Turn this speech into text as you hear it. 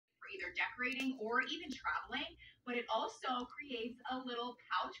you're decorating or even traveling, but it also creates a little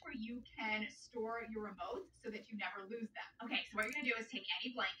pouch where you can store your remotes so that you never lose them. Okay, so what you're gonna do is take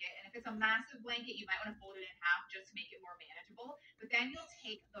any blanket, and if it's a massive blanket, you might wanna fold it in half just to make it more manageable. But then you'll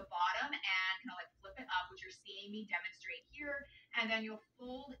take the bottom and kind of like flip it up, which you're seeing me demonstrate here, and then you'll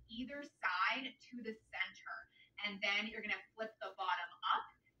fold either side to the center. And then you're gonna flip the bottom up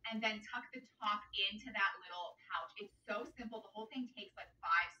and then tuck the top into that little pouch. It's so simple. The whole thing takes like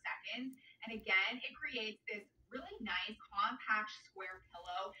 5 seconds. And again, it creates this really nice compact square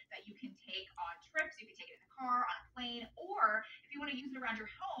pillow that you can take on trips. You can take it in the car, on a plane, or if you want to use it around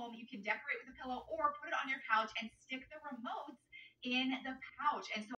your home, you can decorate with a pillow or put it on your couch and stick the remotes in the pouch. And so